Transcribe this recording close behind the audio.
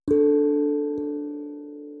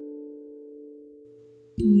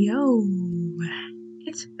Yo,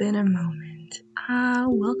 it's been a moment.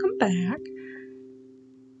 Welcome back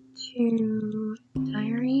to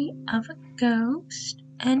Diary of a Ghost,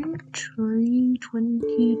 entry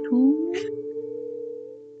 22.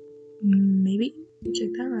 Maybe check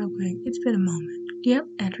that real quick. It's been a moment. Yep,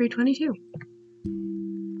 entry 22.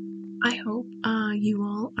 I hope you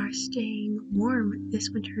all are staying warm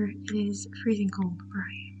this winter. It is freezing cold where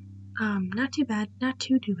I am. Not too bad, not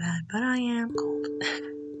too bad, but I am cold.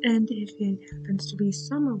 And if it happens to be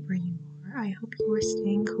summer where you are, I hope you are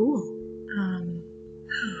staying cool.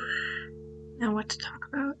 Now what to talk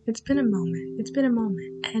about? It's been a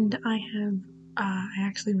moment. And I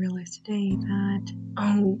actually realized today that,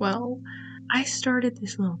 I started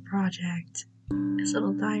this little project, this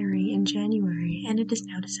little diary in January, and it is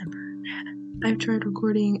now December. I've tried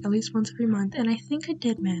recording at least once every month, and I think I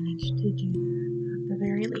did manage to do that, at the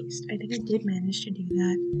very least. I think I did manage to do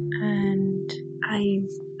that, and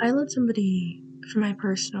I let somebody from my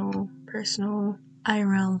personal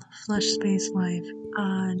IRL flesh space life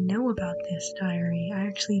know about this diary. I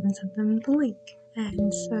actually even sent them the link,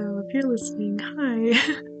 and so if you're listening, hi.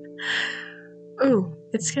 Oh,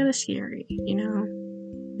 it's kind of scary,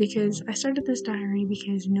 because I started this diary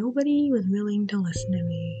because nobody was willing to listen to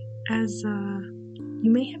me. As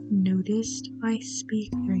you may have noticed, I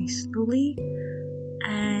speak very slowly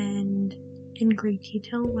and in great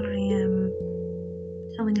detail when I am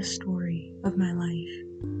telling a story of my life,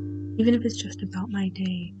 even if it's just about my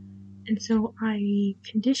day. And so I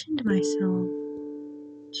conditioned myself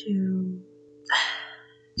to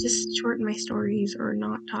just shorten my stories or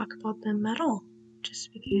not talk about them at all,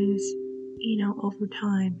 just because, over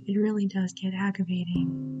time, it really does get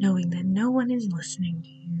aggravating knowing that no one is listening to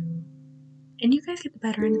you. And you guys get the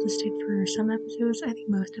better end of the stick for some episodes, I think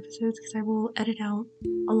most episodes, because I will edit out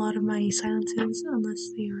a lot of my silences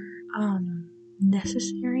unless they are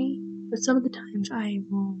necessary. But some of the times I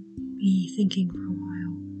will be thinking for a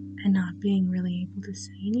while and not being really able to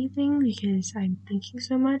say anything because I'm thinking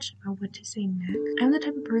so much about what to say next. I'm the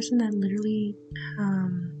type of person that literally,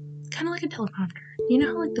 kind of like a teleprompter. You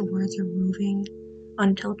know how the words are moving on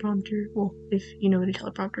a teleprompter? Well, if you know what a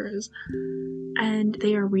teleprompter is. And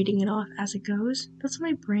they are reading it off as it goes. That's how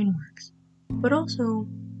my brain works. But also,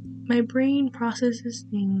 my brain processes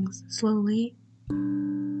things slowly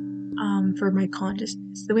for my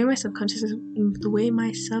consciousness. The way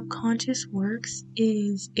my subconscious works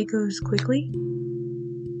is it goes quickly.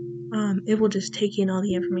 It will just take in all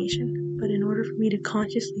the information. But in order for me to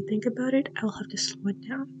consciously think about it, I'll have to slow it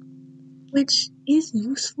down. Which is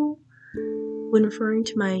useful when referring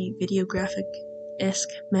to my videographic-esque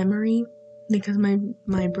memory, because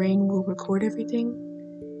my brain will record everything,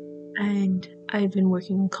 and I've been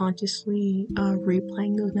working consciously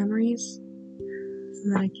replaying those memories so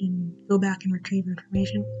that I can go back and retrieve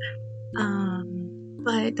information.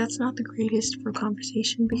 But that's not the greatest for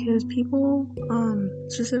conversation because people,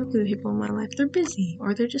 specifically the people in my life, they're busy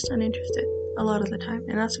or they're just uninterested a lot of the time,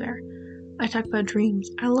 and that's fair. I talk about dreams.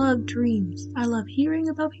 I love dreams. I love hearing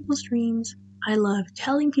about people's dreams. I love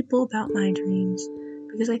telling people about my dreams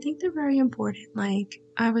because I think they're very important.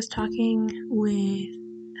 I was talking with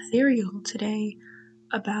Ethereal today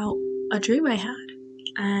about a dream I had,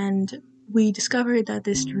 and we discovered that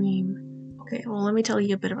this dream... Okay, well, let me tell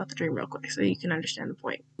you a bit about the dream real quick so you can understand the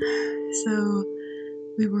point. So,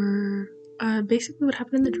 we were... basically what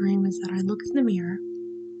happened in the dream is that I looked in the mirror,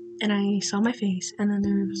 and I saw my face, and then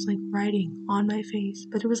there was, writing on my face,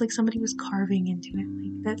 but it was like somebody was carving into it.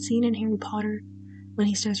 Like that scene in Harry Potter when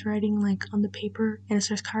he starts writing, on the paper, and it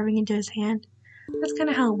starts carving into his hand. That's kind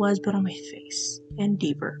of how it was, but on my face, and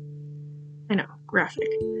deeper. I know, graphic.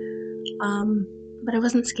 But I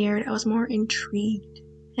wasn't scared, I was more intrigued,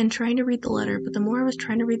 and trying to read the letter, but the more I was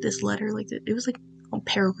trying to read this letter, it was a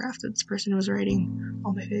paragraph that this person was writing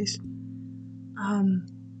on my face.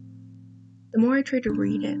 The more I tried to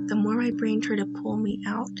read it, the more my brain tried to pull me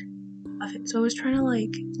out of it. So I was trying to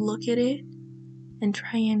look at it and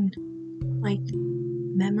try and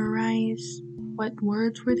memorize what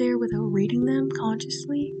words were there without reading them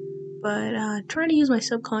consciously. But trying to use my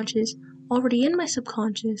subconscious, already in my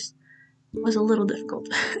subconscious, was a little difficult.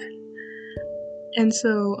 And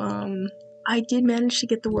so, I did manage to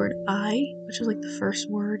get the word I, which was the first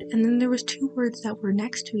word, and then there was two words that were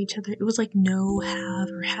next to each other. It was know, have,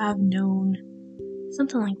 or have known,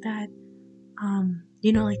 something like that.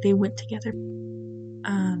 They went together,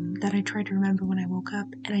 that I tried to remember when I woke up,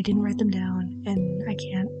 and I didn't write them down, and I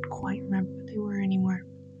can't quite remember what they were anymore.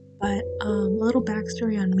 But, a little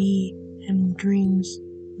backstory on me and dreams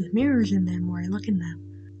with mirrors in them, where I look in them.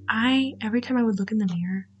 Every time I would look in the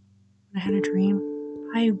mirror, when I had a dream,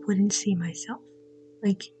 I wouldn't see myself.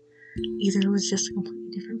 Like, either it was just a completely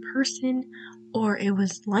different person, or it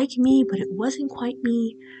was like me, but it wasn't quite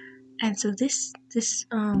me. And so this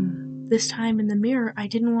time in the mirror, I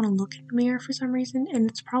didn't want to look at the mirror for some reason, and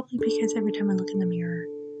it's probably because every time I look in the mirror,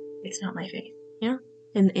 it's not my face,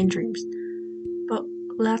 in dreams. But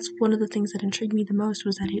that's one of the things that intrigued me the most,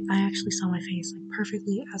 was that I actually saw my face, like,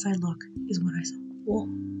 perfectly as I look is what I saw. Well,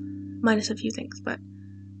 minus a few things, but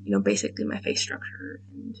basically my face structure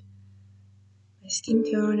and my skin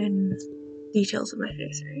tone and details of my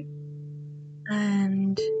face, right?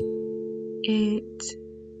 And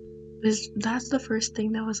that's the first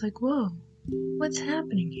thing that was like, whoa, what's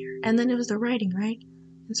happening here? And then it was the writing, right?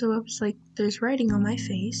 And so it was like, there's writing on my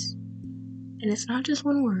face, and it's not just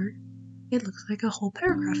one word, it looks like a whole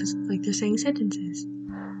paragraph. It's like they're saying sentences.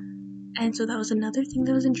 And so that was another thing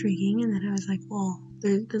that was intriguing, and then I was like, well,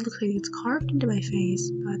 it looks like it's carved into my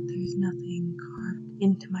face, but there's nothing carved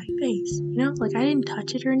into my face. Like, I didn't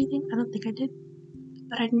touch it or anything. I don't think I did.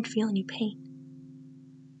 But I didn't feel any pain.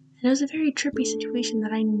 And it was a very trippy situation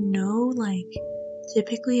that I know, like,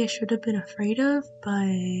 typically I should have been afraid of, but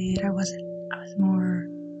I wasn't. I was more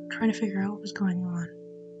trying to figure out what was going on.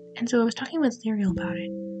 And so I was talking with Ethereal about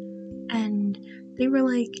it, and they were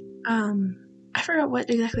like, I forgot what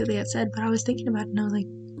exactly they had said, but I was thinking about it, and I was like,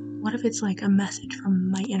 what if it's like a message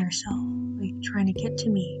from my inner self, like trying to get to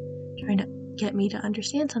me, trying to get me to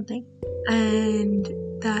understand something? And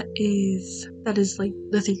that is like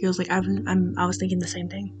the Ethereal's like, I was thinking the same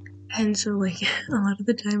thing. And so, like, a lot of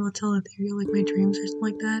the time I'll tell Ethereal, like, my dreams or something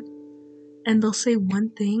like that, and they'll say one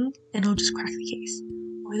thing and it'll just crack the case,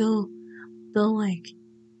 or they'll like,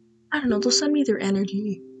 I don't know, they'll send me their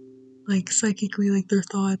energy, like, psychically, like, their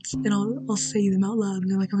thoughts, and I'll say them out loud, and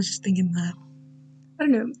they're like, I was just thinking that. I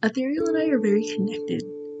don't know, Ethereal and I are very connected,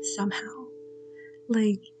 somehow.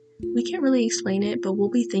 Like, we can't really explain it, but we'll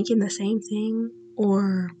be thinking the same thing,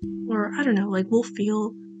 or I don't know, like, we'll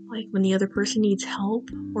feel like when the other person needs help,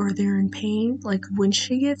 or they're in pain, like, when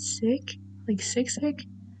she gets sick, like, sick,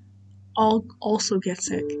 I'll also get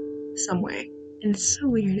sick, some way. And it's so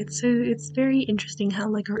weird, it's very interesting how,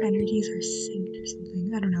 like, our energies are synced or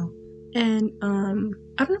something, I don't know. And,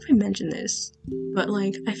 I don't know if I mentioned this, but,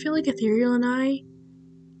 like, I feel like Ethereal and I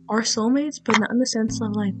are soulmates, but not in the sense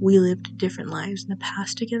of, like, we lived different lives in the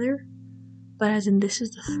past together, but as in, this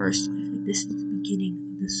is the first life, like, this is the beginning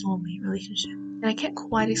of the soulmate relationship. And I can't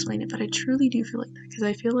quite explain it, but I truly do feel like that, because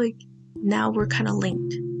I feel like now we're kind of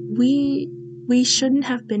linked. We shouldn't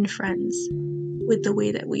have been friends with the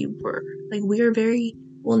way that we were. Like, we are very,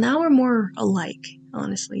 well, now we're more alike,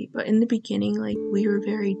 honestly, but in the beginning, like, we were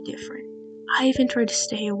very different. I even tried to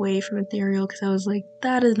stay away from Ethereal because I was like,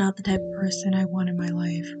 that is not the type of person I want in my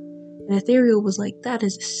life. And Ethereal was like, that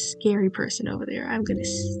is a scary person over there. I'm gonna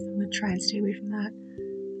try and stay away from that.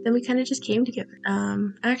 Then we kind of just came together.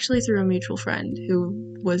 Actually through a mutual friend who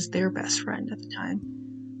was their best friend at the time.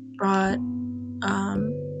 Brought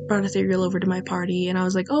Ethereal over to my party, and I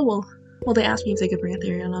was like, oh, well, they asked me if they could bring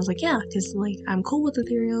Ethereal, and I was like, yeah, because, like, I'm cool with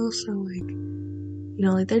Ethereal, so, like,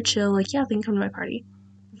 like, they're chill, like, yeah, they can come to my party.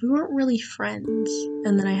 We weren't really friends,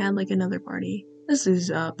 and then I had, like, another party. This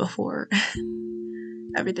is, before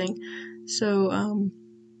everything. So,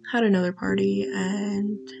 had another party,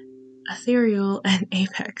 and Ethereal and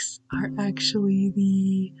Apex are actually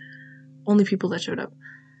the only people that showed up.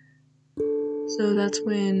 So that's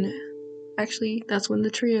when the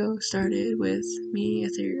trio started, with me,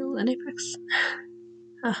 Ethereal, and Apex.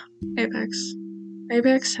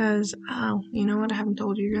 Apex has, you know what, I haven't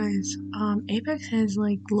told you guys. Apex has,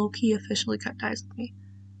 like, low-key officially cut ties with me.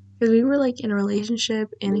 Because we were, like, in a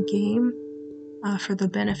relationship in a game, for the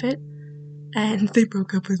benefit, and they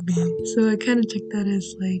broke up with me. So I kind of took that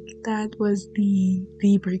as, like, that was the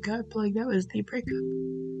breakup. Like, that was the breakup.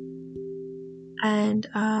 And,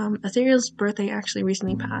 Ethereal's birthday actually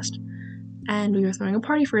recently passed. And we were throwing a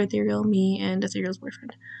party for Ethereal, me and Ethereal's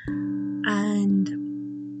boyfriend. And,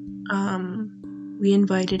 we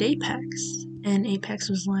invited Apex. And Apex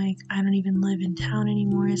was like, I don't even live in town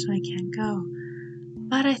anymore, so I can't go.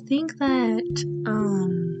 But I think that,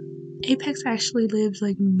 Apex actually lives,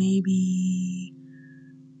 like, maybe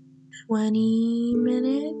 20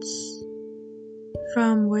 minutes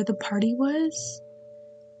from where the party was.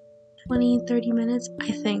 20-30 minutes,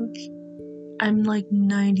 I think. I'm, like,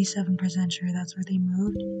 97% sure that's where they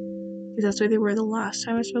moved. Because that's where they were the last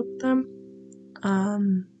time I spoke with them.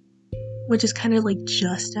 Which is kind of, like,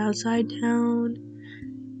 just outside town.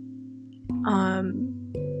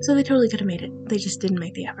 So they totally could have made it. They just didn't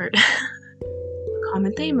make the effort. A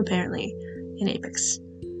common theme, apparently, in Apex.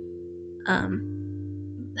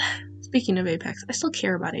 Speaking of Apex, I still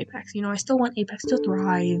care about Apex. I still want Apex to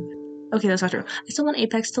thrive. Okay, that's not true. I still want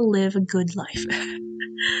Apex to live a good life.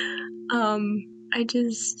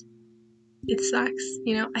 It sucks,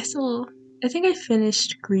 you know. I think I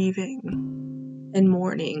finished grieving and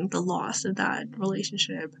mourning the loss of that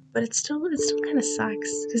relationship, but it still kind of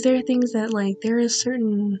sucks because there are things that, like, there are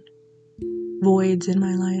certain voids in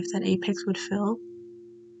my life that Apex would fill,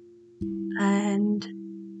 and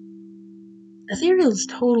Ethereal is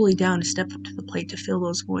totally down to step up to the plate to fill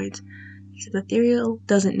those voids, because Ethereal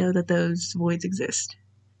doesn't know that those voids exist,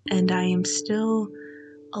 and I am still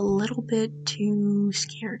a little bit too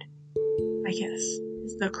scared, I guess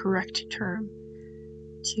is the correct term,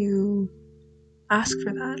 to ask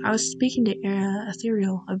for that. I was speaking to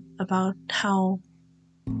Ethereal about how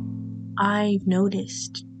I've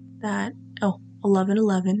noticed that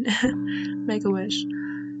 1111 Make a Wish.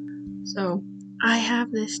 So I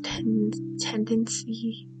have this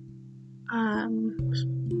tendency,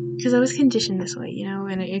 because I was conditioned this way, you know,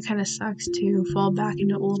 and it kind of sucks to fall back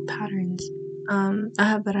into old patterns. I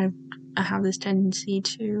have this tendency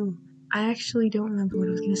to. I actually don't remember what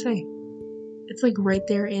I was gonna say. It's like right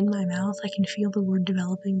there in my mouth. I can feel the word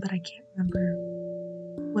developing, but I can't remember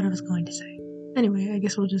what I was going to say. Anyway, I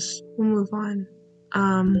guess we'll move on.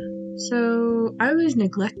 So I was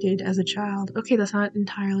neglected as a child. Okay, that's not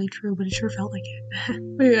entirely true, but it sure felt like it.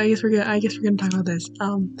 Wait, I guess we're gonna talk about this.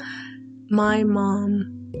 My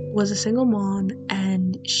mom was a single mom,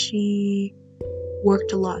 and she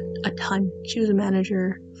worked a ton. She was a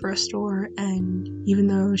manager for a store, and even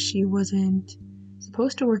though she wasn't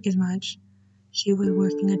supposed to work as much, she was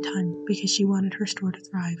working a ton because she wanted her store to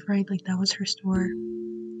thrive, right? Like, that was her store.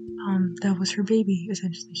 That was her baby,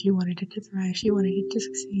 essentially. She wanted it to thrive. She wanted it to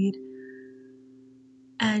succeed.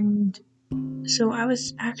 And so I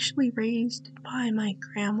was actually raised by my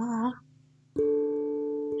grandma.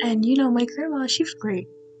 And, you know, my grandma, she was great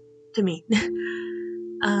to me.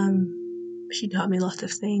 She taught me lots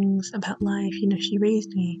of things about life. You know, she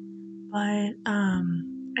raised me. But,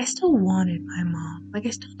 I still wanted my mom. Like,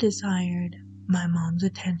 I still desired my mom's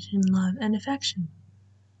attention, love, and affection.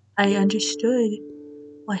 I understood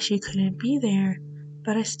why she couldn't be there,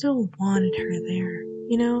 but I still wanted her there.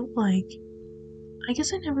 You know, like, I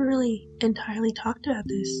guess I never really entirely talked about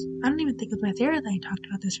this. I don't even think with my therapist I talked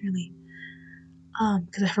about this really.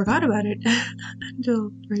 Because I forgot about it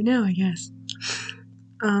until right now, I guess.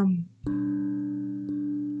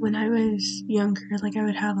 When I was younger, like, I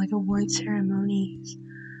would have, like, award ceremonies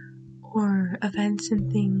or events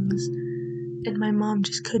and things, and my mom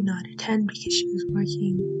just could not attend because she was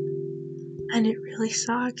working, and it really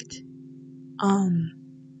sucked.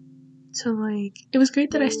 So, like, it was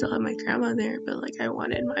great that I still had my grandma there, but, like, I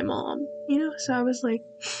wanted my mom, you know? So I was, like,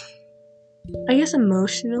 I guess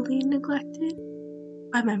emotionally neglected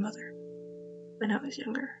by my mother when I was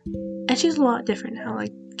younger. And she's a lot different now.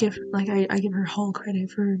 Like, I give her whole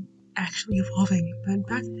credit for actually evolving, but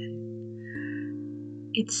back then,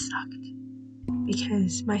 it sucked.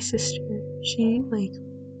 Because my sister, she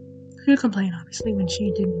would complain, obviously, when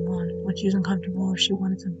she was uncomfortable, or she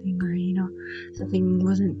wanted something, or, you know, something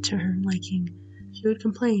wasn't to her liking. She would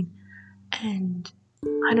complain. And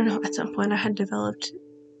I don't know, at some point I had developed,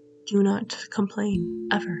 do not complain,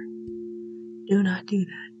 ever. Do not do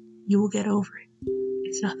that. You will get over it.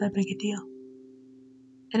 It's not that big a deal.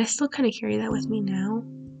 And I still kind of carry that with me now.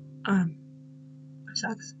 Which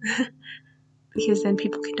sucks. Because then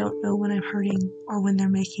people don't know when I'm hurting or when they're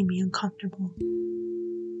making me uncomfortable.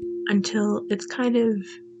 Until it's kind of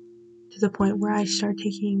to the point where I start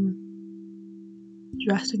taking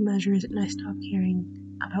drastic measures and I stop caring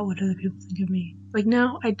about what other people think of me. Like,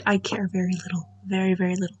 now, I care very little. Very,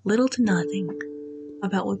 very little. Little to nothing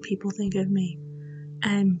about what people think of me.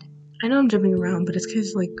 And I know I'm jumping around, but it's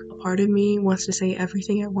because, like, a part of me wants to say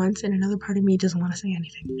everything at once and another part of me doesn't want to say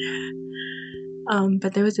anything.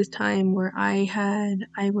 But there was this time where I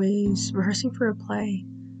was rehearsing for a play,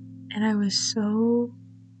 and I was so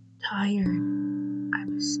tired. I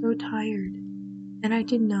was so tired, and I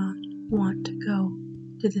did not want to go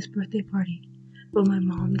to this birthday party. But my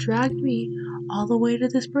mom dragged me all the way to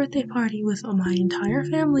this birthday party with my entire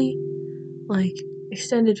family, like,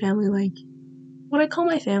 extended family. Like, what I call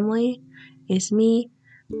my family is me,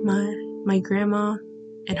 my grandma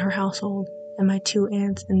and her household, and my 2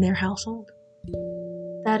 aunts and their household.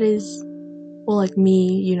 That is, well, like,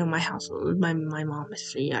 me, you know, my household, my mom, my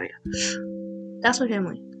sister, yada yada. That's my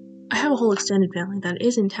family. I have a whole extended family that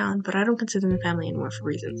is in town, but I don't consider them family anymore for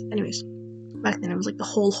reasons. Anyways, back then it was like the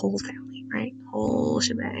whole family, right? Whole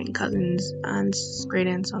shebang, cousins, aunts, great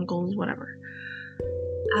aunts, uncles, whatever.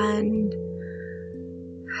 And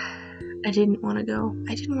I didn't want to go.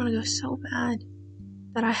 I didn't want to go so bad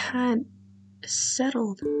that I had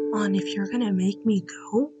settled on if you're gonna make me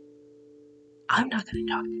go, I'm not gonna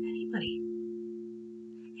talk to anybody.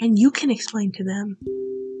 And you can explain to them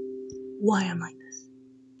why I'm like this.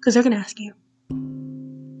 Because they're gonna ask you.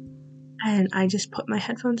 And I just put my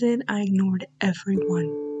headphones in. I ignored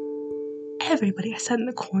everyone. Everybody. I sat in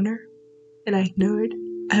the corner and I ignored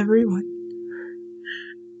everyone.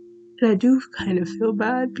 And I do kind of feel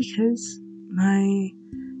bad because my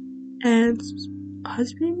aunt's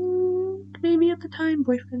husband, maybe at the time,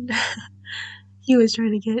 boyfriend, he was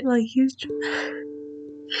trying to get, like, he was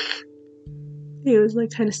like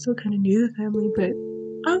kind of still kind of new to the family, but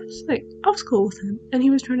I was cool with him. And he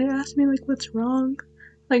was trying to ask me, like, what's wrong?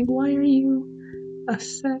 Like, why are you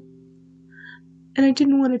upset? And I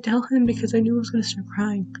didn't want to tell him because I knew I was going to start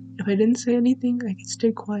crying. If I didn't say anything, I could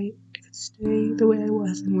stay quiet. I could stay the way I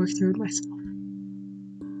was and work through it myself.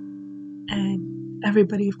 And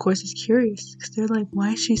everybody, of course, is curious because they're like,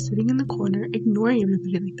 why is she sitting in the corner ignoring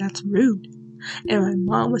everybody? Like, that's rude. And my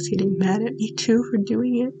mom was getting mad at me too for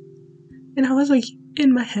doing it. And I was like,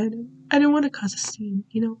 in my head, I didn't want to cause a scene,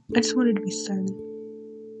 you know? I just wanted to be silent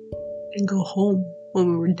and go home when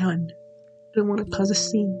we were done. I didn't want to cause a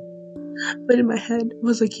scene. But in my head, I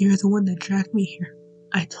was like, you're the one that dragged me here.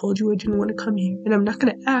 I told you I didn't want to come here, and I'm not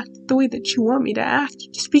going to act the way that you want me to act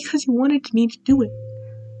just because you wanted me to do it.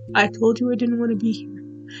 I told you I didn't want to be here.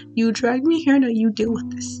 You dragged me here, now you deal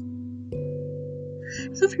with this.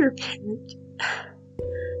 So if you're a parent,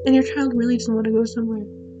 and your child really doesn't want to go somewhere,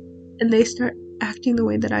 and they start acting the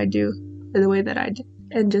way that I do, or the way that I did,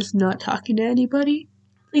 and just not talking to anybody,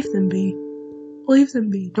 leave them be. Leave them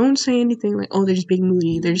be. Don't say anything like, oh, they're just being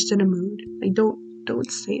moody, they're just in a mood. Like,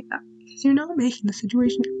 don't say that. Because you're not making the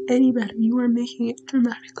situation any better. You are making it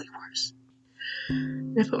dramatically worse.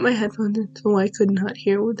 And I put my headphones in so I could not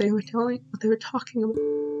hear what they were talking about.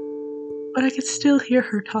 But I could still hear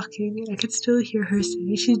her talking, and I could still hear her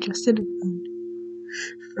saying she's just in a mood.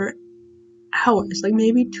 For hours, like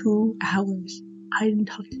maybe 2 hours, I didn't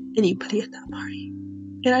talk to anybody at that party.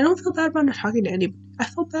 And I don't feel bad about not talking to anybody. I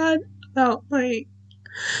feel bad about my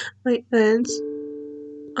aunt's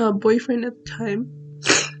boyfriend at the time.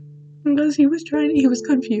 Because he was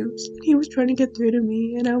confused. He was trying to get through to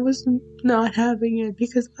me, and I was not having it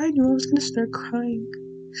because I knew I was going to start crying.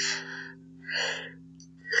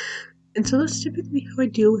 And so that's typically how I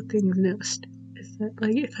deal with things now. Is that,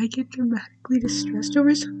 like, if I get dramatically distressed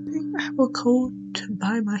over something, I will go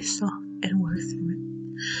by myself and work through it.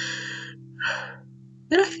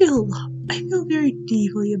 And I feel very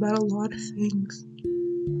deeply about a lot of things,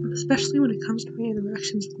 especially when it comes to my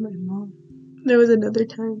interactions with my mom. There was another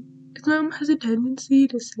time. Mom has a tendency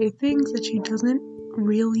to say things that she doesn't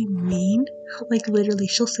really mean. Like, literally,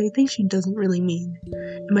 she'll say things she doesn't really mean.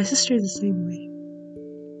 And my sister is the same way.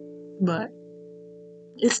 But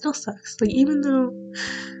it still sucks. Like, even though,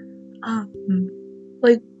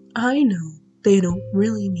 like, I know they don't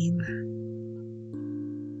really mean that.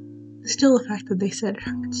 Still, the fact that they said it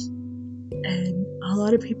hurts. And I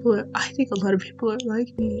think a lot of people are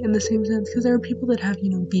like me in the same sense. Because there are people that have,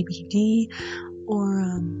 BPD or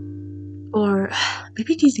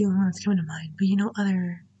BPD is the only one that's coming to mind, but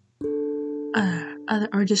other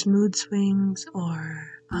or just mood swings, or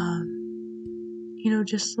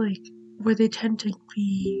just like where they tend to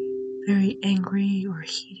be very angry or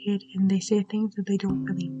heated, and they say things that they don't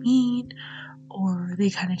really mean, or they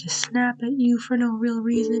kind of just snap at you for no real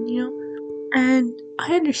reason, and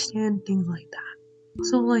I understand things like that.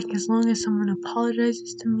 So, like, as long as someone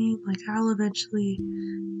apologizes to me, like, I'll eventually,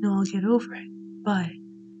 I'll get over it, but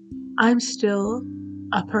I'm still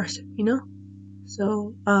a person,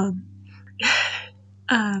 So,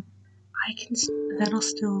 that'll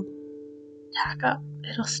still tack up.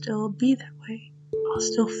 It'll still be that way. I'll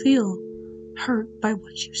still feel hurt by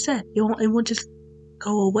what you said. It won't just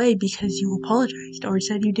go away because you apologized or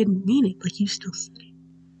said you didn't mean it, but you still said it.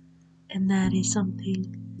 And that is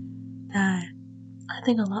something that I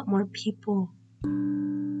think a lot more people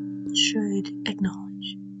should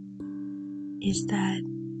acknowledge, is that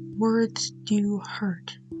words do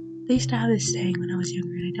hurt. They used to have this saying when I was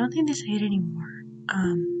younger, and I don't think they say it anymore.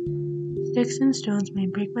 Sticks and stones may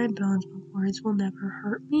break my bones, but words will never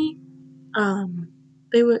hurt me.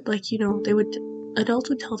 They would, adults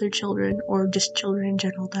would tell their children, or just children in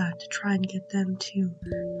general, that to try and get them to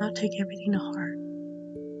not take everything to heart.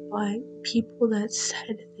 But people that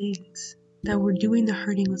said things that were doing the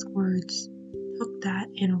hurting with words took that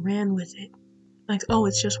and ran with it. Like, oh,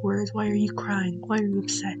 it's just words. Why are you crying? Why are you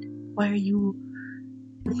upset? Why are you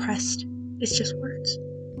depressed? It's just words.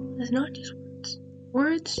 It's not just words.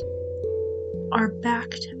 Words are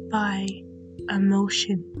backed by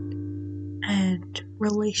emotion and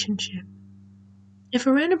relationship. If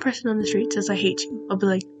a random person on the street says I hate you, I'll be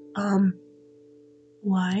like,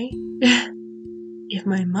 why? If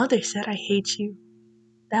my mother said I hate you,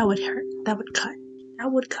 that would hurt. That would cut. That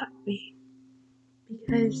would cut me.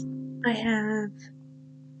 Because I have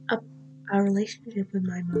a relationship with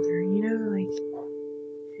my mother, you know, like,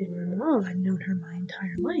 she's my mom. I've known her my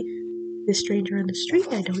entire life. This stranger on the street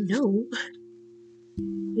I don't know.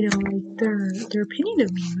 You know, like, their opinion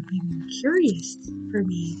of me would be more curious for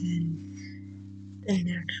me than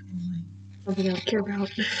actually, like, something I would care about.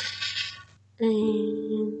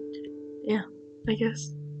 And, yeah, I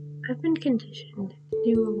guess I've been conditioned to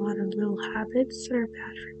do a lot of little habits that are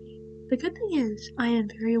bad for me. The good thing is, I am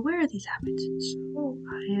very aware of these habits, so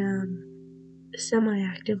I am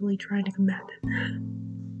semi-actively trying to combat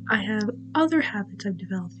them. I have other habits I've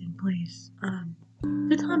developed in place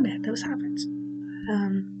to combat those habits.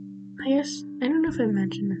 I guess, I don't know if I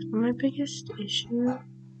mentioned this, but my biggest issue,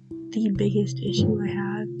 the biggest issue I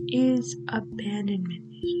have, is abandonment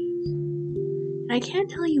issues. And I can't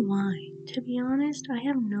tell you why. To be honest, I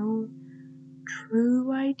have no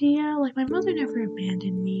true idea. Like, my mother never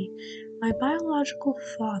abandoned me. My biological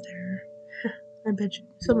father, I bet you,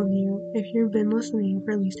 some of you, if you've been listening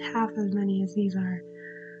for at least half as many as these are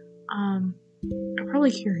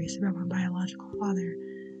probably curious about my biological father.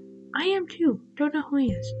 I am too. Don't know who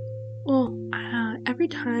he is. Well, every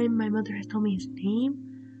time my mother has told me his name,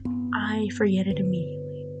 I forget it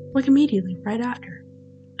immediately. Like, immediately, right after.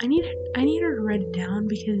 I need her to write it down,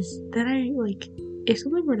 because then if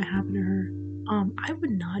something were to happen to her, I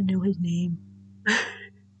would not know his name.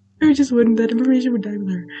 I just wouldn't. That information would die with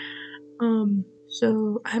her.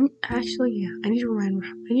 So I'm actually, yeah, I need to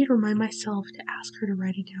remind myself to ask her to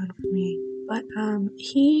write it down for me. But,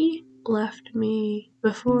 he left me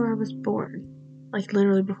before I was born. Like,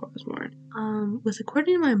 literally before I was born. Was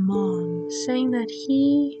according to my mom, saying that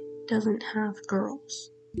he doesn't have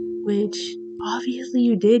girls. Which, obviously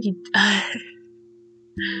you did.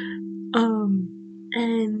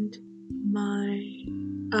 And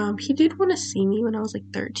he did want to see me when I was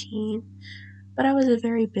like 13. But I was a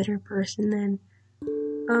very bitter person then.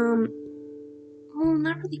 Well,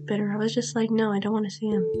 not really bitter. I was just like, no, I don't want to see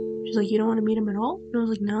him. She's like, you don't want to meet him at all? And I was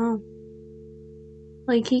like, no.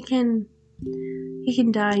 Like, he can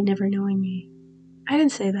die never knowing me. I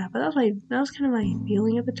didn't say that, but that was kind of my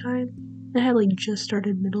feeling at the time. I had like just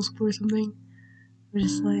started middle school or something. I was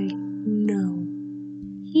just like, no.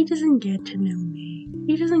 He doesn't get to know me.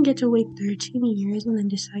 He doesn't get to wait 13 years and then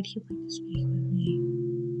decide he'd like to speak with me.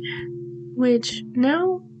 Which,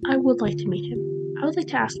 now, I would like to meet him. I would like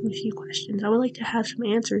to ask him a few questions. I would like to have some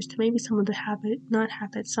answers to maybe some of the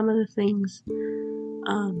some of the things,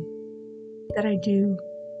 that I do.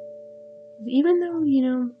 Even though, you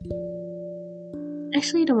know,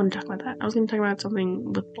 actually, I don't want to talk about that. I was going to talk about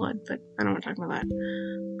something with blood, but I don't want to talk about that.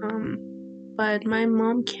 But my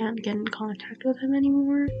mom can't get in contact with him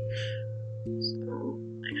anymore. So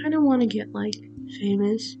I kind of want to get, like,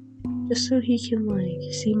 famous, just so he can,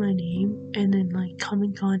 like, see my name and then, like, come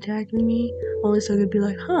in contact with me. Only so he could be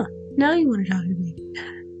like, huh, now you want to talk to me.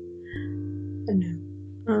 I know.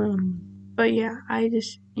 But yeah, I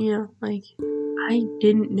just, you know, like, I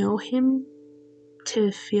didn't know him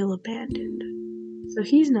to feel abandoned. So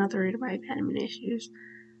he's not the root of my abandonment issues.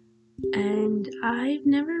 And I've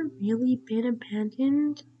never really been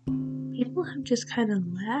abandoned. People have just kind of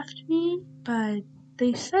left me, but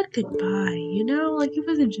they said goodbye, you know? Like, it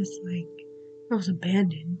wasn't just like I was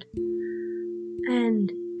abandoned.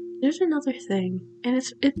 And there's another thing, and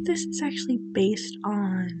this is actually based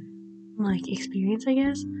on, like, experience, I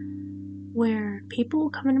guess, where people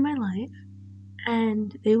will come into my life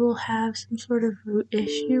and they will have some sort of root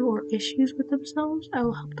issue or issues with themselves. I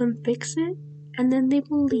will help them fix it, and then they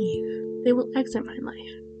will leave. They will exit my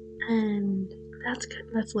life. And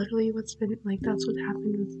that's literally what's been, like, that's what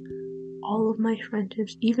happened with all of my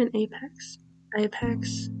friendships, even Apex.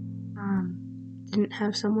 Apex, didn't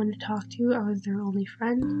have someone to talk to. I was their only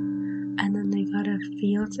friend. And then they got a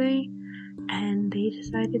fiance, and they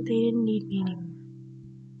decided they didn't need me anymore.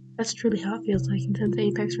 That's truly how it feels like, and since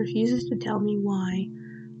Apex refuses to tell me why,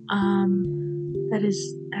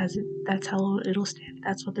 that's how it'll stand.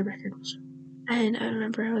 That's what the record will show. And I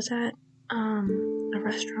remember I was at, a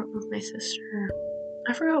restaurant with my sister.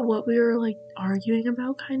 I forgot what we were, like, arguing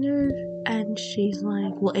about, kind of, and she's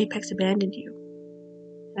like, well, Apex abandoned you.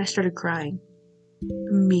 And I started crying.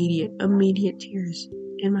 Immediate tears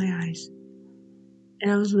in my eyes.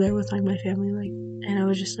 And I was there with, like, my family, like, and I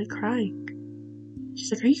was just, like, crying.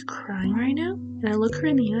 She's like, are you crying right now? And I look her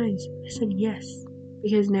in the eyes. I said, yes.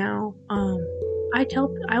 Because now, I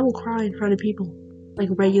will cry in front of people. Like,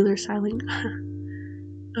 regular silent.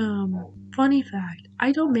 funny fact,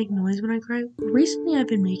 I don't make noise when I cry. Recently I've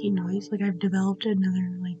been making noise, like I've developed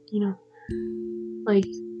another, like,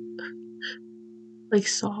 like,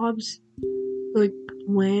 sobs, like,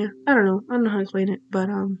 when, I don't know how to explain it, but,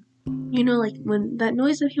 like, when, that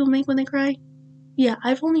noise that people make when they cry? Yeah,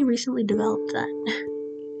 I've only recently developed that.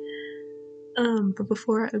 But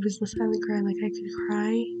before it was the silent cry, like, I could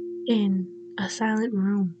cry in a silent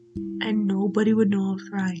room, and nobody would know I was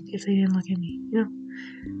crying if they didn't look at me, that's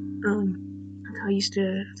how I used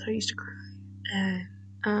to cry.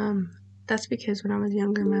 And, that's because when I was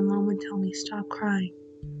younger, my mom would tell me, stop crying.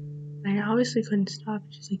 And I obviously couldn't stop,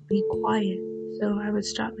 just like, be quiet. So I would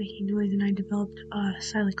stop making noise, and I developed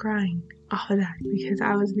silent crying off of that because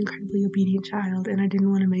I was an incredibly obedient child and I didn't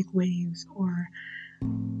want to make waves or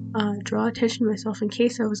draw attention to myself in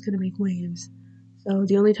case I was going to make waves. So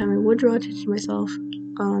the only time I would draw attention to myself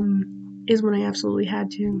is when I absolutely had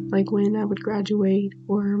to, like when I would graduate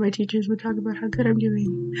or my teachers would talk about how good I'm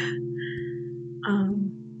doing.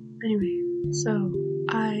 Anyway, so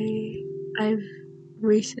I've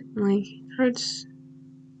recently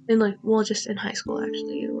just in high school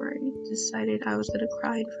actually, where I decided I was gonna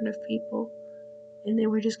cry in front of people, and they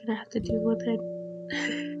were just gonna have to deal with it.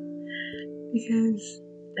 Because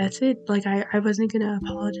that's it. Like, I wasn't gonna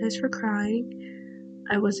apologize for crying.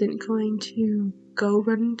 I wasn't going to go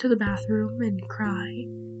run into the bathroom and cry.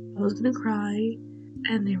 I was gonna cry,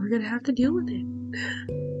 and they were gonna have to deal with it.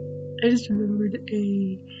 I just remembered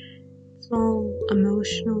a small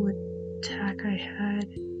emotional attack I had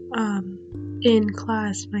in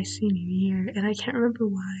class my senior year, and I can't remember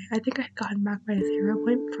why. I think I had gotten back by a Thera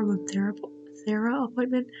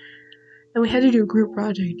appointment, and we had to do a group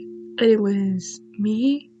project, and it was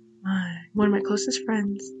me, one of my closest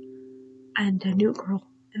friends, and a new girl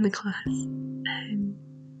in the class, and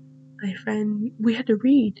my friend, we had to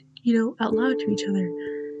read, out loud to each other,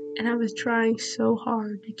 and I was trying so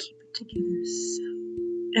hard to keep it together,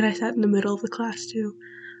 and I sat in the middle of the class too.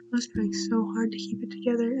 I was trying so hard to keep it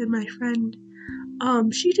together, and my friend,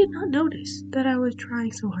 she did not notice that I was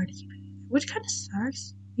trying so hard to keep it together, which kind of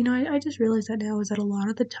sucks. I just realized that now, is that a lot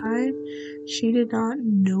of the time, she did not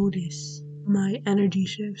notice my energy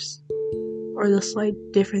shifts or the slight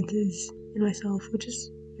differences in myself, which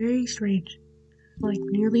is very strange. Like,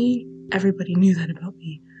 nearly everybody knew that about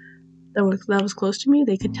me. That was close to me,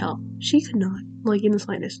 they could tell. She could not, like, in the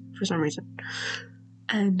slightest, for some reason.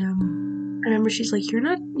 And, I remember she's like, you're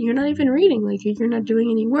not even reading, like, you're not doing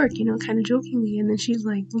any work, kind of jokingly, and then she's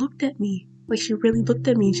like, looked at me, like, she really looked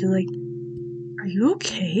at me, and she's like, are you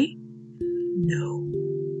okay? No,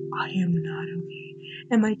 I am not okay.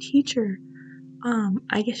 And my teacher,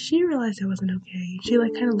 I guess she realized I wasn't okay. She,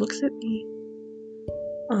 like, kind of looks at me.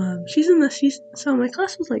 So my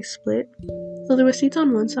class was, like, split. So there were seats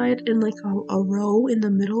on one side and, like, a row in the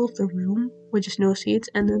middle of the room with just no seats,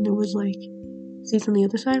 and then there was, like, seats on the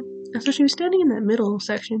other side. And so she was standing in that middle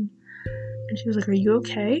section, and she was like, are you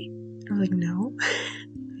okay? I was like, no,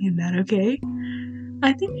 I am not okay.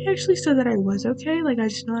 I think I actually said that I was okay, like, I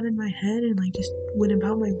just nodded my head and, like, just went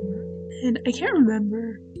about my work. And I can't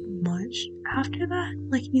remember much after that.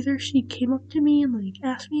 Like, either she came up to me and, like,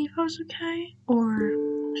 asked me if I was okay, or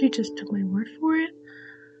she just took my word for it.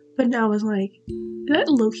 But now I was like, that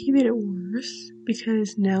low-key made it worse,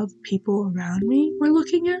 because now the people around me were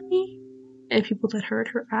looking at me, and people that heard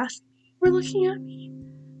her ask me were looking at me.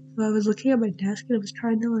 So I was looking at my desk, and I was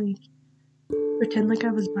trying to, like, pretend like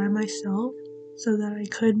I was by myself, so that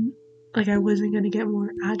I wasn't gonna get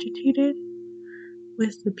more agitated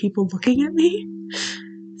with the people looking at me.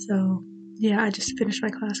 So, yeah, I just finished my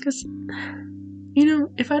class, because,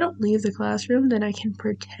 if I don't leave the classroom, then I can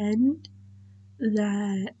pretend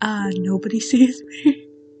that, nobody sees me.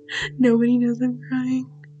 Nobody knows I'm crying.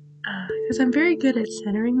 Because I'm very good at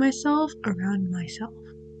centering myself around myself.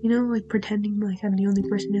 Like, pretending like I'm the only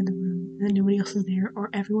person in the room, and that nobody else is there, or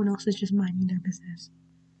everyone else is just minding their business,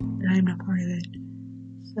 and I'm not part of it.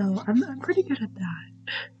 So, I'm pretty good at that.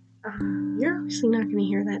 You're obviously not going to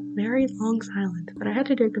hear that very long silence, but I had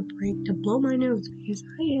to take a break to blow my nose because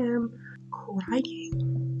I am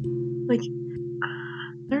crying. Like,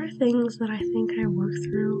 there are things that I think I work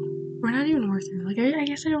through, or not even work through. Like, I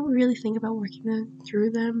guess I don't really think about working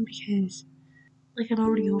through them because, like, I'm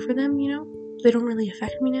already over them, They don't really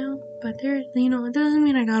affect me now, but it doesn't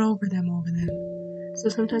mean I got over them. So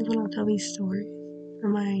sometimes when I'll tell these stories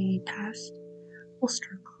from my past, I'll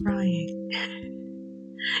start crying.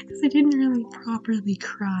 Because I didn't really properly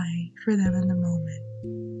cry for them in the moment.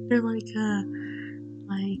 They're like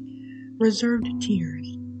reserved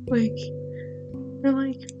tears. They're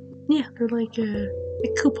like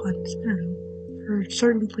coupons, I don't know, for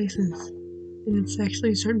certain places. And it's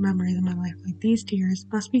actually certain memories in my life. Like, these tears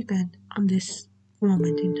must be spent on this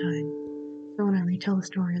moment in time. So when I retell the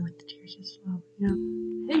story, like, the tears just flow, you know?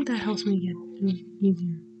 I think that helps me get through it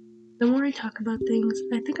easier. The more I talk about things,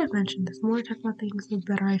 I think I've mentioned this, the more I talk about things, the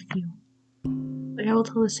better I feel. Like, I will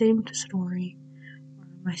tell the same story, or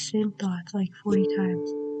my same thoughts, like, 40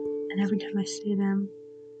 times. And every time I say them,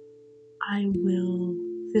 I will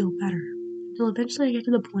feel better. Until eventually I get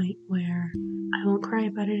to the point where I won't cry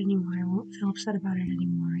about it anymore, I won't feel upset about it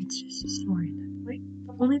anymore. It's just a story at that point.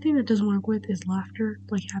 The only thing that doesn't work with is laughter,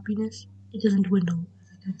 like happiness. It doesn't dwindle as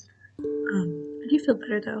it does. I do feel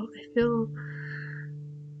better though. I feel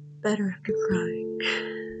better after crying.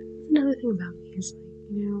 Another thing about me is,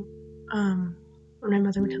 when my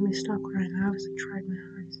mother would tell me to stop crying, I always tried my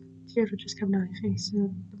hardest. Tears would just come down my face. So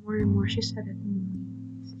the more and more she said it, the more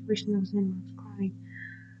the situation I was in, I was crying.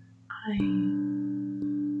 I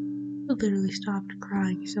literally stopped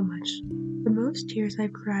crying so much. The most tears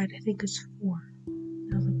I've cried, I think, is 4.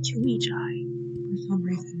 That was like 2 each eye for some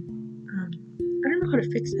reason. I don't know how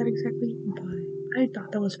to fix that exactly, but I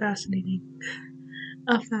thought that was fascinating.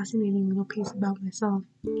 A fascinating little piece about myself.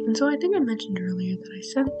 And so I think I mentioned earlier that I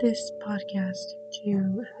sent this podcast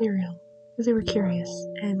to Ethereal because they were curious,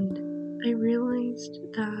 and I realized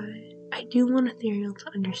that I do want Ethereal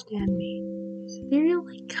to understand me. Ethereal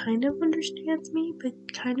kind of understands me, but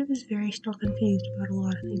kind of is very still confused about a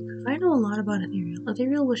lot of things. Because I know a lot about Ethereal.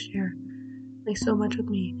 Ethereal will share so much with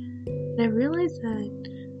me, and I realized that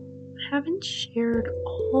I haven't shared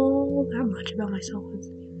all that much about myself with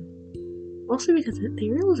Ethereal. Mostly because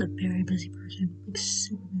Ethereal is a very busy person,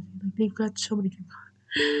 super busy. They've got so many things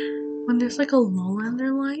on. When there's a lull in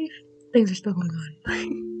their life, things are still going on.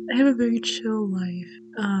 I have a very chill life,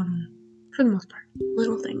 for the most part.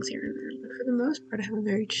 Little things here and there, but for the most part, I have a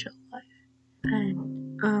very chill life.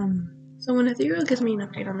 And, so when Ethereal gives me an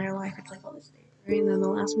update on their life, it's all this thing, right? And then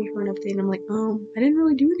they'll ask me for an update, and I'm like, I didn't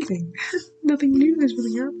really do anything. Nothing new has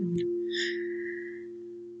really happened.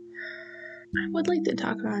 I would like to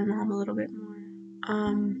talk about my mom a little bit more.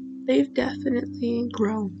 They've definitely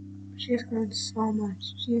grown. She has grown so much.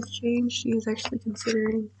 She has changed. She is actually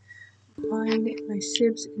considering mine and my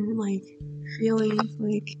sibs and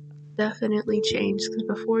feelings definitely changed.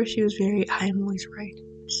 Because before she was very, I'm always right.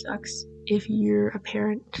 It sucks if you're a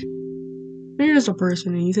parent. You're just a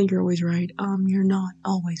person and you think you're always right. You're not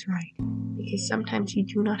always right. Because sometimes you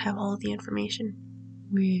do not have all of the information.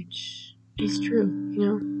 Which is true,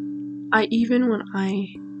 even when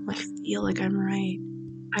I feel like I'm right,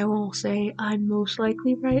 I will say I'm most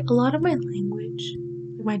likely right. A lot of my language,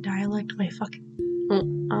 my dialect,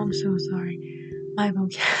 I'm so sorry. My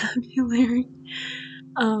vocabulary,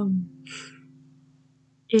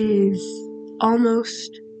 is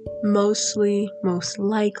almost, mostly, most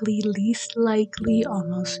likely, least likely,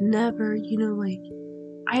 almost never,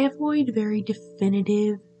 I avoid very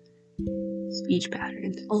definitive speech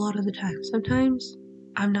patterns a lot of the time. Sometimes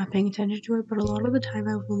I'm not paying attention to it, but a lot of the time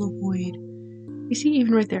I will avoid. You see,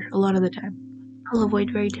 even right there, a lot of the time, I'll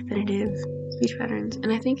avoid very definitive speech patterns,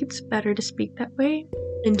 and I think it's better to speak that way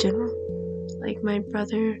in general. Like my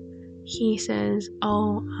brother, he says,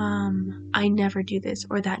 I never do this,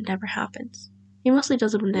 or that never happens. He mostly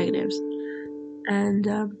does it with negatives, and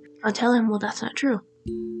I'll tell him, well, that's not true.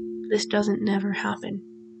 This doesn't never happen.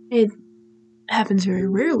 It happens very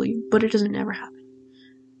rarely, but it doesn't never happen.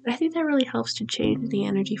 But I think that really helps to change the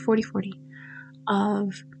energy 40-40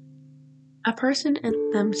 of a person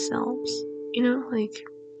and themselves,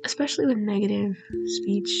 especially with negative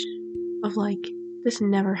speech of this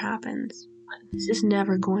never happens, this is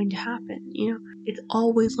never going to happen, it's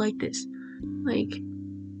always like this. I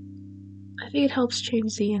think it helps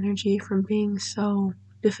change the energy from being so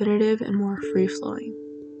definitive and more free-flowing,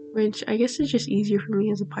 which I guess is just easier for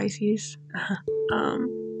me as a Pisces.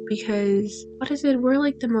 Because, we're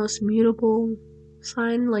the most mutable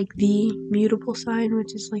sign, the mutable sign,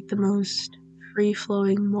 which is the most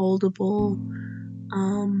free-flowing, moldable,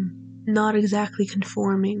 not exactly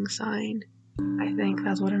conforming sign. I think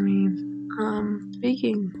that's what I mean.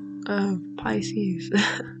 Speaking of Pisces,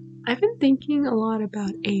 I've been thinking a lot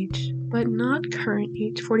about age, but not current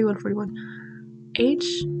age, 41. Age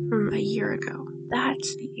from a year ago.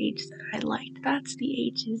 That's the age that I liked. That's the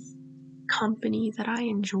age's company that I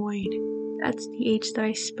enjoyed. That's the age that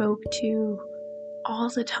I spoke to all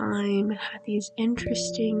the time and had these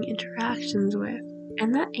interesting interactions with.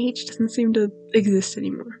 And that age doesn't seem to exist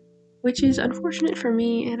anymore, which is unfortunate for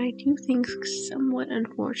me, and I do think somewhat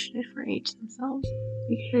unfortunate for age themselves,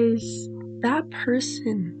 because that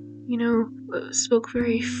person, spoke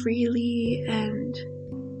very freely and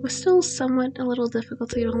was still somewhat a little difficult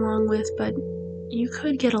to get along with, but you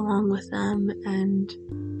could get along with them, and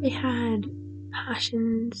they had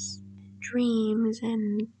passions, dreams,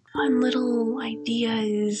 and fun little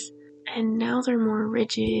ideas, and now they're more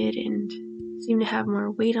rigid and seem to have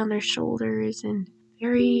more weight on their shoulders, and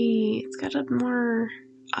it's got a more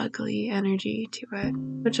ugly energy to it.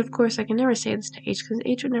 Which, of course, I can never say this to H, because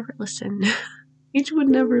H would never listen. H would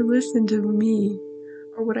never listen to me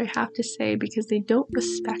or what I have to say, because they don't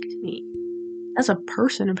respect me as a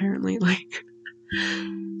person, apparently. Like,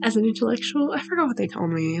 as an intellectual, I forgot what they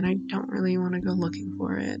told me, and I don't really want to go looking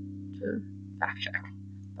for it to fact check.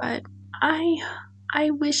 But I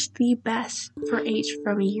wish the best for H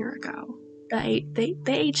from a year ago. The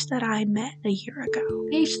H that I met a year ago.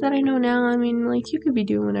 The H that I know now, I mean, like, you could be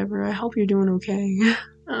doing whatever. I hope you're doing okay.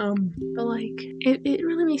 But like, it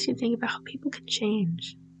really makes me think about how people can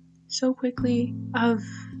change so quickly of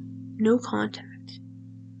no contact.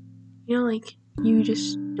 You know, like, you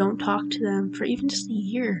just don't talk to them for even just a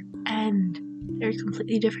year, and they're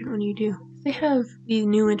completely different when you do. They have these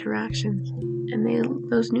new interactions, and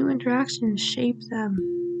those new interactions shape them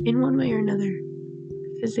in one way or another,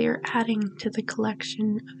 because they are adding to the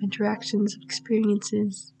collection of interactions, of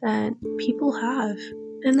experiences that people have.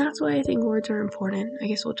 And that's why I think words are important. I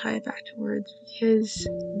guess we'll tie it back to words, because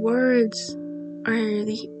words are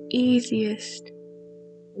the easiest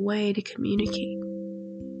way to communicate.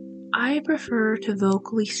 I prefer to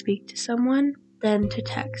vocally speak to someone than to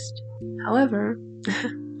text. However,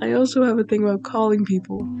 I also have a thing about calling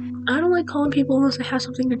people. I don't like calling people unless I have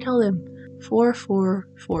something to tell them.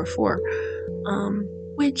 4444.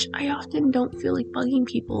 Which I often don't feel like bugging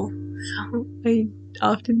people. So I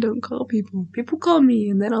often don't call people. People call me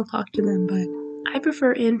and then I'll talk to them, but I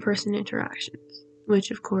prefer in-person interactions.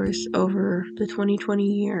 Which, of course, over the 2020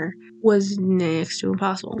 year was next to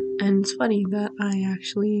impossible. And it's funny that I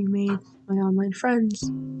actually made my online friends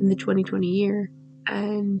in the 2020 year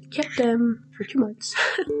and kept them for 2 months.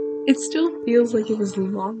 It still feels like it was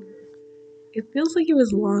longer.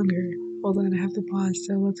 Hold on, I have to pause,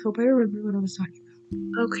 so let's hope I remember what I was talking about.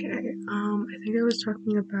 Okay, I think I was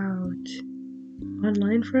talking about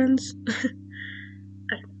online friends.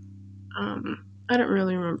 I don't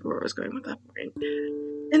really remember where I was going with that point.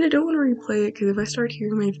 And I don't want to replay it, because if I start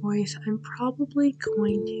hearing my voice, I'm probably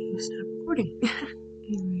going to stop recording.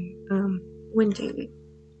 Anyway, Wendy.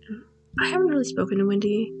 I haven't really spoken to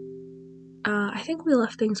Wendy. I think we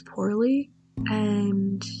left things poorly,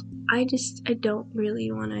 and I don't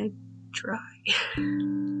really want to try.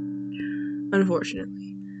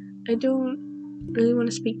 Unfortunately. I don't really want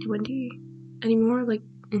to speak to Wendy anymore, like,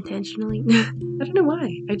 intentionally. I don't know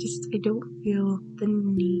why. I don't feel the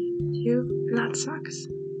need to, and that sucks.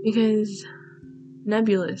 Because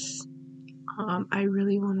Nebulous, I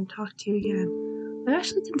really want to talk to you again. I'm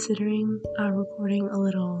actually considering recording a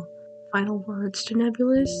little final words to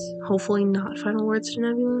Nebulous. Hopefully not final words to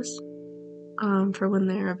Nebulous. For when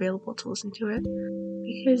they're available to listen to it.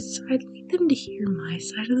 Because I'd like them to hear my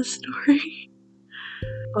side of the story.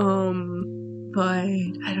 But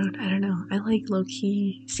I don't know. I like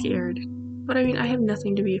low-key scared. But I mean, I have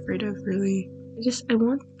nothing to be afraid of, really. I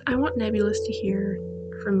want Nebulous to hear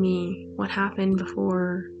from me what happened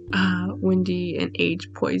before Wendy and H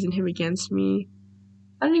poisoned him against me.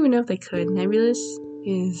 I don't even know if they could. Nebulous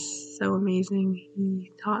is so amazing.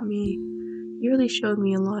 He really showed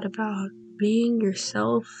me a lot about being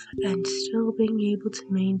yourself and still being able to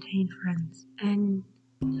maintain friends, and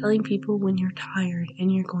telling people when you're tired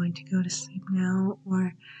and you're going to go to sleep now,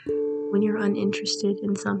 or when you're uninterested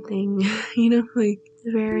in something, like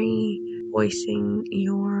very voicing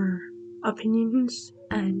your opinions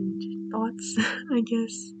and thoughts, I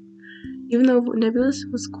guess. Even though Nebulous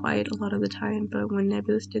was quiet a lot of the time, but when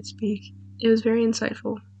Nebulous did speak, it was very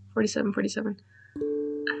insightful. 47.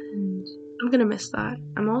 And I'm gonna miss that.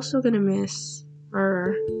 I'm also gonna miss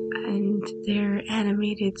her and their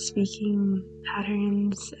animated speaking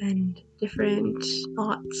patterns and different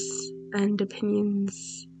thoughts and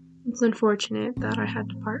opinions. It's unfortunate that I had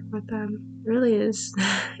to part with them. It really is.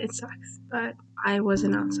 It sucks. But I was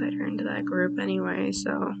an outsider into that group anyway,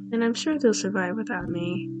 so... And I'm sure they'll survive without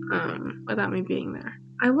me being there.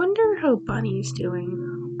 I wonder how Bunny's doing,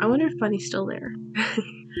 though. I wonder if Bunny's still there.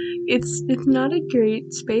 It's not a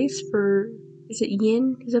great space for... Is it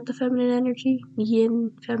yin? Is that the feminine energy?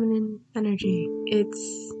 Yin, feminine energy.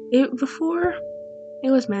 Before,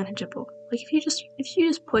 it was manageable. Like, if you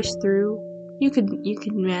just push through, you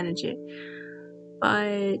could manage it.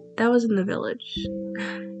 But that was in the village.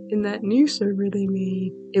 In that new server they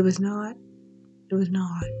made, it was not. It was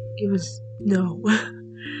no.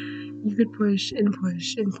 You could push and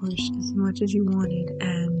push and push as much as you wanted,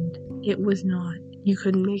 and it was not you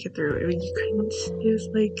couldn't make it through. You couldn't.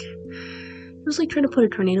 It was like trying to put a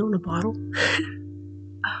tornado in a bottle.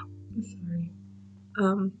 Oh, I'm sorry.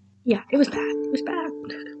 Yeah, it was bad. It was bad.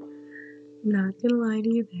 I'm not gonna lie to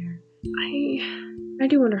you there. I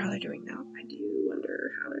do wonder how they're doing now. I do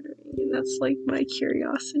wonder how they're doing, and that's like my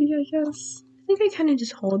curiosity, I guess. I think I kind of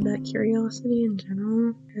just hold that curiosity in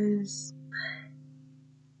general, because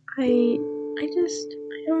I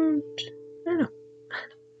don't know.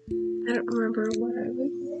 I don't remember what I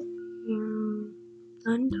was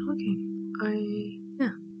done talking.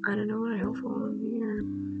 I don't know what I hope for in the year.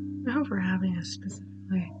 I hope for happiness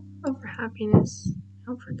specifically. I hope for happiness. I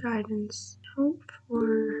hope for guidance. I hope for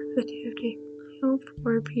 50-50. I hope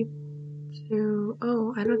for people to,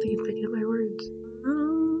 oh, I don't think it's picking up my words.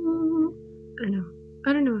 I don't know.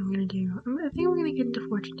 I don't know what I'm gonna do. I think I'm gonna get into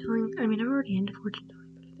fortune telling. I mean, I'm already into fortune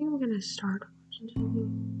telling, but I think I'm gonna start fortune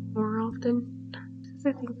telling more often, because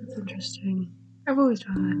I think that's interesting. I've always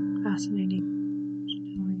found that fascinating. Fortune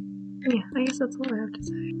telling. And yeah, I guess that's all I have to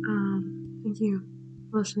say. Thank you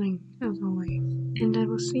for listening, as always. And I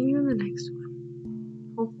will see you in the next one.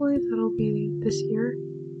 Hopefully that'll be this year,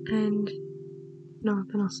 and if not,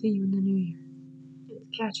 then I'll see you in the new year. It's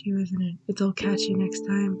catchy, isn't it? It's all catchy next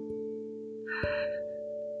time.